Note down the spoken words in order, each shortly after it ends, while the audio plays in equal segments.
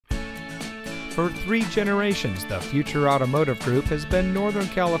For 3 generations, the Future Automotive Group has been Northern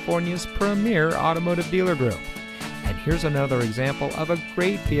California's premier automotive dealer group. And here's another example of a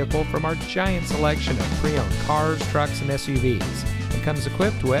great vehicle from our giant selection of pre-owned cars, trucks, and SUVs. It comes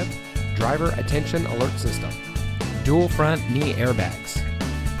equipped with driver attention alert system, dual front knee airbags,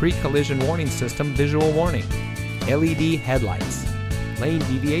 pre-collision warning system visual warning, LED headlights, lane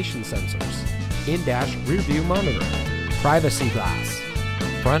deviation sensors, in-dash rear view monitor, privacy glass,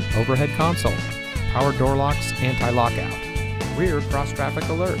 front overhead console, power door locks anti-lockout, rear cross-traffic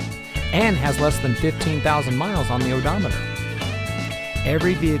alert, and has less than 15,000 miles on the odometer.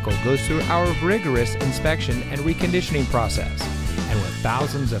 Every vehicle goes through our rigorous inspection and reconditioning process. And with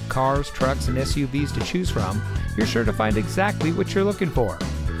thousands of cars, trucks, and SUVs to choose from, you're sure to find exactly what you're looking for.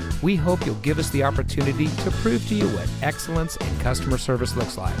 We hope you'll give us the opportunity to prove to you what excellence in customer service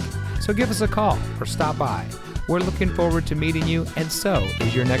looks like. So give us a call or stop by. We're looking forward to meeting you, and so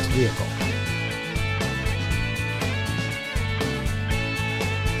is your next vehicle.